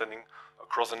 sending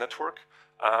across a network.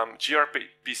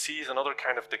 gRPC is another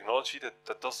kind of technology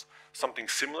that does something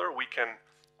similar. We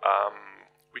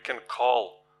can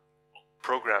call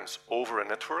programs over a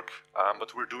network,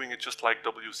 but we're doing it just like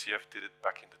WCF did it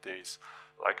back in the days,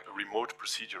 like a remote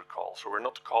procedure call. So we're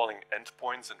not calling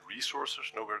endpoints and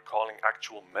resources, no, we're calling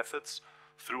actual methods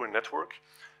through a network.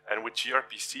 And with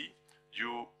gRPC,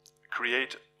 you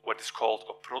create what is called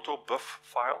a protobuf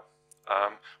file.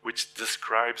 which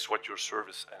describes what your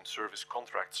service and service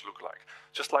contracts look like,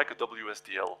 just like a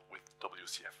WSDL with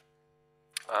WCF.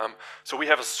 So we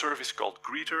have a service called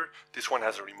greeter. This one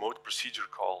has a remote procedure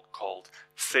call called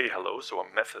say hello, so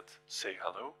a method say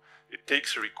hello. It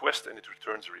takes a request and it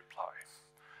returns a reply.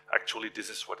 Actually, this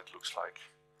is what it looks like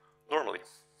normally.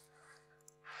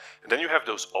 And then you have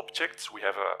those objects. We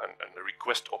have a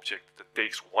request object that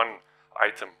takes one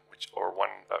item or one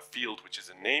field, which is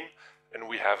a name, and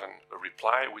we have a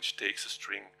reply which takes a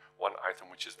string, one item,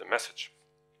 which is the message.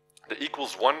 The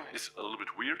equals one is a little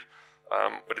bit weird,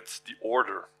 but it's the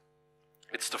order.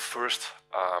 It's the first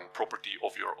property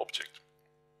of your object.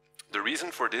 The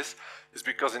reason for this is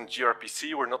because in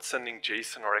gRPC we're not sending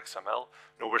JSON or XML,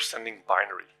 no, we're sending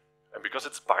binary. And because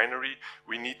it's binary,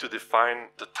 we need to define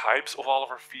the types of all of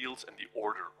our fields and the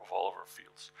order of all of our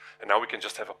fields. And now we can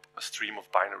just have a stream of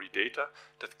binary data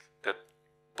that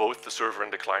both the server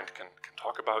and the client can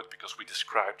talk about, because we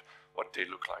described what they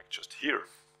look like just here.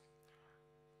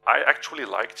 I actually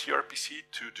like gRPC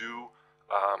to do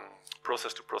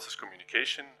process-to-process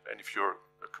communication, and if you're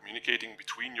communicating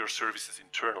between your services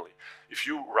internally. If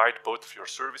you write both of your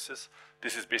services,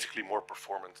 this is basically more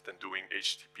performant than doing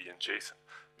HTTP and JSON,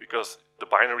 because the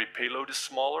binary payload is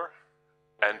smaller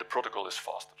and the protocol is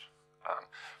faster.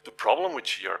 The problem with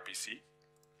gRPC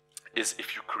is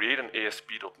if you create an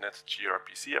ASP.NET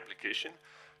gRPC application,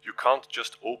 you can't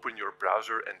just open your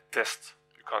browser and test.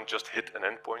 You can't just hit an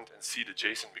endpoint and see the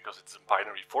JSON, because it's a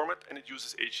binary format and it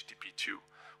uses HTTP2,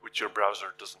 which your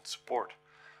browser doesn't support.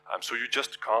 So you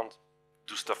just can't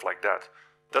do stuff like that.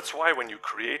 That's why when you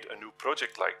create a new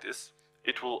project like this,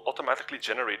 it will automatically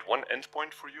generate one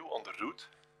endpoint for you on the root,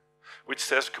 which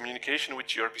says communication with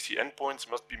gRPC endpoints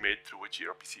must be made through a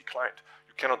gRPC client.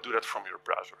 You cannot do that from your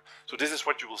browser. So this is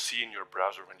what you will see in your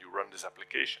browser when you run this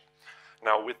application.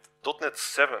 Now with .NET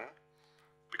 7,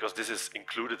 because this is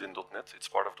included in .NET, it's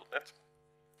part of .NET.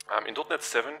 In .NET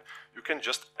 7, you can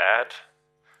just add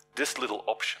this little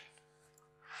option.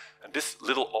 And this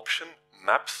little option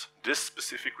maps this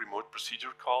specific remote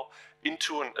procedure call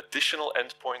into an additional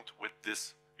endpoint with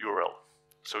this URL.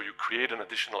 So you create an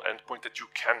additional endpoint that you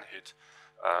can hit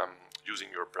using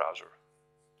your browser.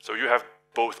 So you have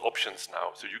both options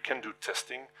now. So you can do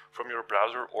testing from your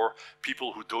browser, or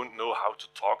people who don't know how to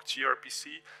talk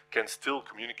gRPC can still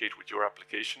communicate with your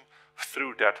application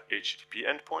through that HTTP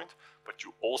endpoint, but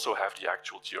you also have the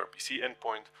actual gRPC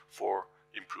endpoint for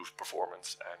improved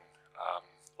performance and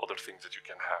other things that you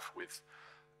can have with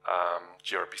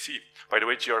gRPC. By the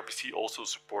way, gRPC also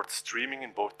supports streaming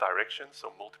in both directions,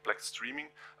 so multiplex streaming,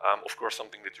 of course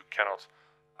something that you cannot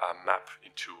map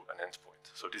into an endpoint.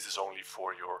 So this is only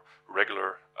for your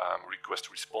regular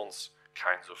request response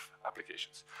kinds of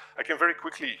applications. I can very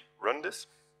quickly run this.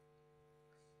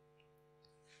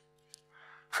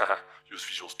 Use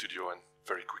Visual Studio and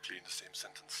very quickly in the same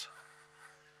sentence.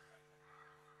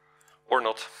 Or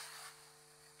not.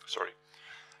 Sorry.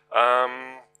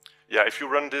 Yeah, if you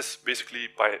run this, basically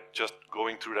by just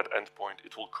going through that endpoint,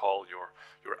 it will call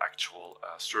your actual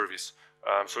service.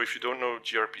 So if you don't know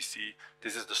gRPC,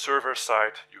 this is the server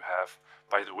side. You have,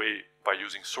 by the way, by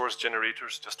using source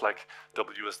generators, just like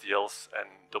WSDLs and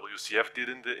WCF did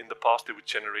in the past, they would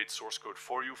generate source code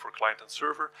for you for client and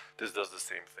server. This does the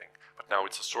same thing, but now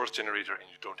it's a source generator and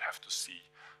you don't have to see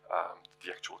the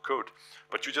actual code.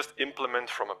 But you just implement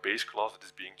from a base class that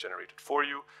is being generated for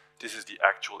you. This is the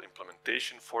actual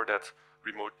implementation for that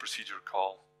remote procedure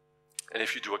call. And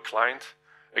if you do a client,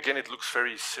 again, it looks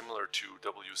very similar to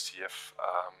WCF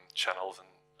channels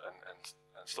and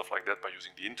stuff like that by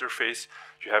using the interface.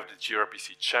 You have the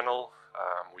gRPC channel,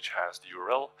 which has the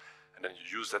URL, and then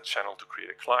you use that channel to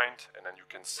create a client, and then you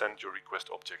can send your request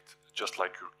object just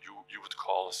like you would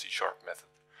call a C# method.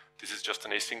 This is just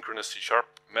an asynchronous C#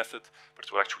 method, but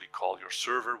it will actually call your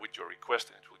server with your request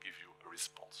and it will give you a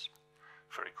response.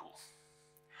 Very cool.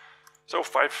 So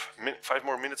five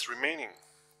more minutes remaining.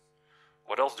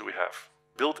 What else do we have?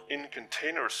 Built-in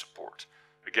container support.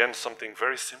 Again, something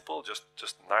very simple, just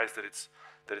nice that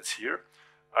it's here.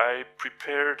 I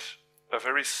prepared a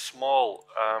very small,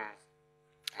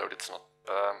 no, that's not,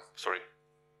 sorry.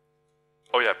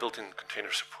 Oh yeah, built-in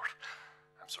container support.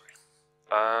 I'm sorry.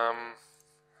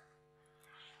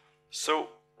 So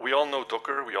we all know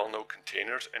Docker, we all know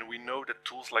containers, and we know that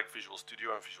tools like Visual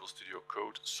Studio and Visual Studio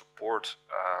Code support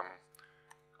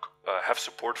have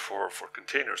support for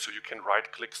containers. So you can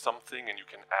right-click something and you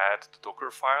can add the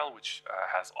Docker file, which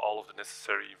has all of the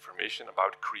necessary information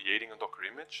about creating a Docker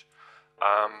image.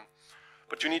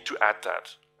 But you need to add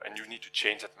that, and you need to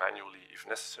change that manually if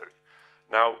necessary.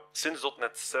 Now, since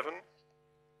 .NET 7,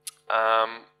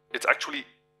 it's actually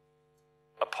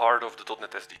a part of the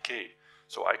 .NET SDK.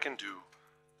 So I can do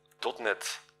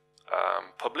 .NET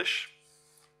publish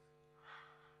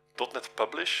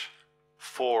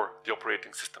for the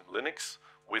operating system Linux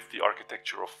with the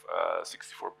architecture of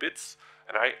 64 bits,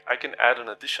 and I can add an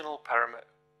additional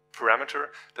parameter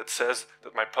that says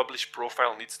that my publish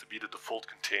profile needs to be the default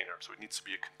container, so it needs to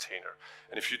be a container.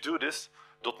 And if you do this,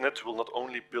 .NET will not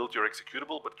only build your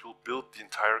executable, but it will build the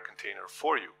entire container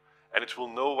for you. And it will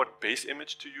know what base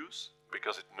image to use,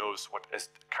 because it knows what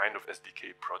kind of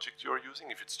SDK project you are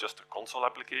using. If it's just a console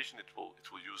application, it will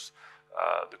use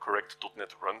the correct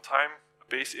 .NET runtime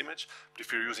base image. But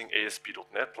if you're using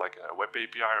ASP.NET, like a web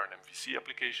API or an MVC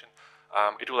application,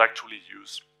 it will actually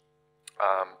use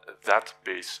that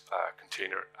base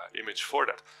container image for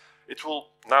that. It will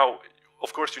now,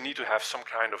 of course, you need to have some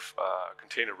kind of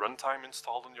container runtime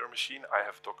installed on your machine. I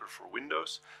have Docker for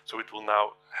Windows, so it will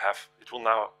now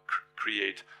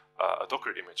create a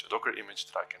Docker image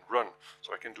that I can run.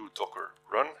 So I can do Docker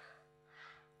run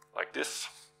like this.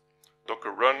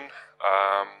 Docker run.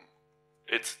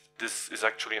 This is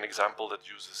actually an example that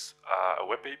uses a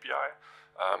web API.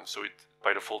 So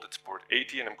by default it's port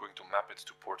 80, and I'm going to map it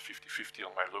to port 5050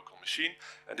 on my local machine.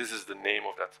 And this is the name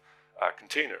of that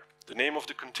container. The name of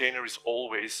the container is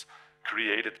always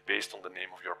created based on the name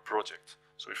of your project.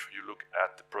 So if you look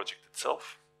at the project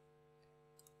itself,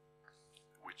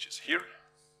 which is here,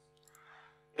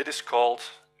 it is called,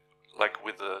 like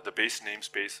with the base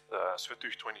namespace,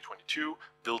 Swetugg 2022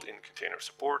 built-in container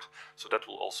support. So that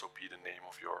will also be the name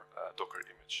of your Docker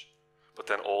image, but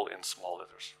then all in small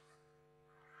letters.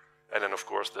 And then of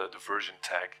course the version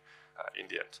tag in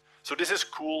the end. So this is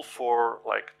cool for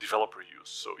like developer use.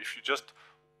 So if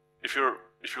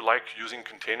you like using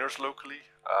containers locally,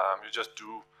 you just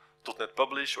do .NET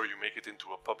publish, or you make it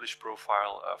into a publish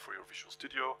profile for your Visual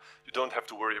Studio. You don't have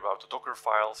to worry about the Docker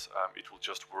files. It will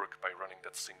just work by running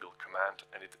that single command,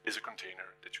 and it is a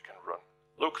container that you can run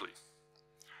locally.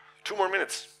 2 more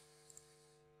minutes.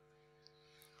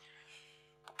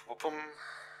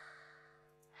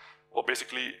 Well,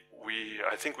 basically,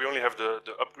 I think we only have the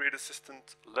upgrade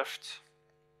assistant left,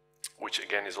 which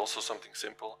again is also something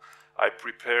simple. I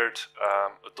prepared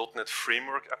a .NET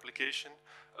framework application,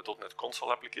 a .NET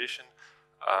console application,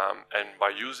 and by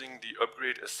using the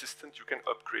upgrade assistant, you can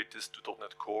upgrade this to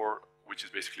 .NET Core, which is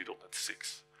basically .NET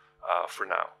 6 for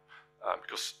now,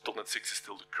 because .NET 6 is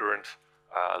still the current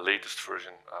latest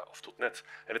version of .NET.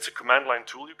 And it's a command line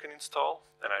tool you can install,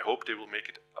 and I hope they will make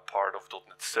it a part of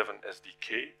 .NET 7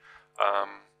 SDK,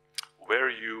 where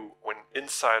you, when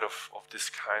inside of this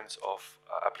kinds of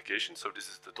applications, so this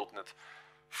is the .NET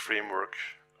framework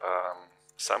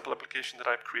sample application that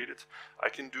I've created, I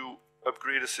can do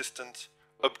upgrade assistant,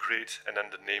 upgrade, and then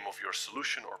the name of your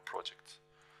solution or project.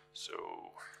 So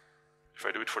if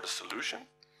I do it for the solution,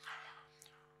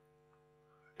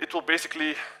 it will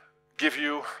basically give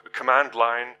you a command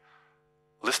line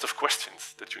list of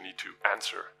questions that you need to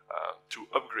answer to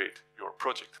upgrade your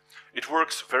project. It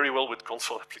works very well with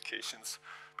console applications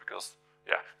because,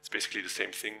 yeah, it's basically the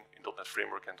same thing in .NET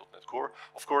Framework and .NET Core.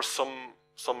 Of course, some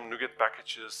NuGet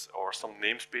packages or some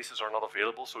namespaces are not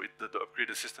available, so the upgrade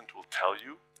assistant will tell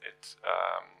you it,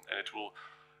 and it will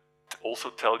also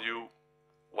tell you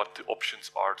what the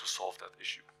options are to solve that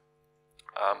issue.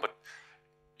 But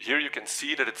here you can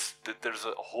see that there's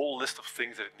a whole list of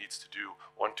things that it needs to do.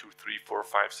 1, 2, 3, 4,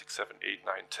 5, 6, 7, 8,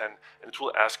 9, 10. And it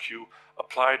will ask you,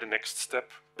 apply the next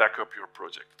step, back up your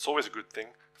project. It's always a good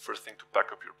thing, the first thing, to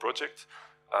back up your project.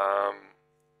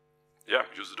 Yeah,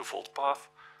 use the default path.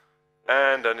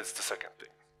 And then it's the second thing.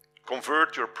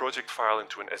 Convert your project file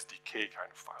into an SDK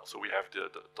kind of file. So we have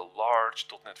the large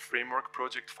 .NET Framework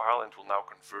project file, and we'll now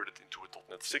convert it into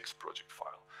a .NET 6 project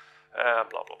file. And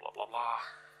blah, blah, blah, blah, blah.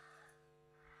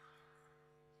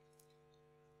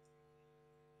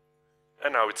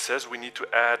 And now it says we need to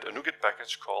add a NuGet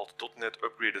package called .NET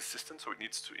Upgrade Assistant, so it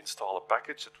needs to install a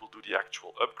package that will do the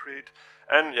actual upgrade.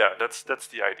 And yeah, that's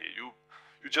the idea.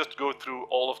 You just go through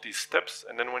all of these steps,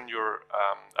 and then when your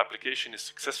application is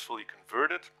successfully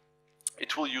converted,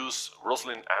 it will use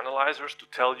Roslyn analyzers to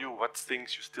tell you what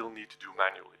things you still need to do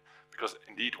manually. Because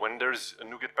indeed, when there's a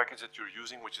NuGet package that you're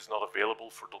using which is not available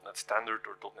for .NET Standard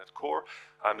or .NET Core,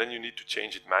 then you need to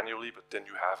change it manually, but then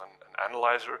you have an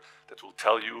analyzer that will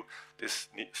tell you this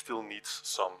still needs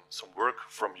some work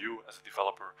from you as a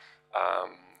developer.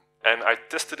 And I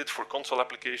tested it for console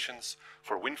applications,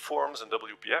 for WinForms and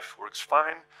WPF, works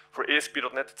fine. For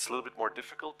ASP.NET it's a little bit more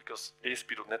difficult because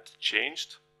ASP.NET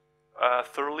changed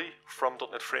thoroughly from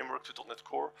 .NET Framework to .NET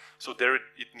Core, so there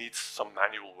it needs some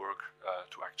manual work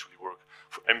to actually work.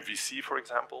 For MVC, for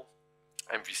example,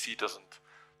 MVC doesn't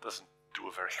do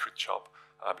a very good job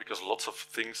because lots of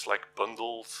things like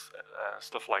bundles,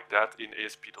 stuff like that in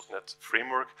ASP.NET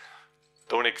Framework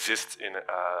don't exist in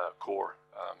core.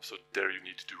 So there you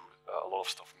need to do a lot of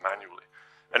stuff manually.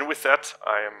 And with that,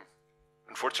 I am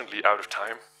unfortunately out of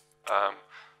time.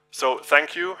 So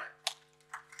thank you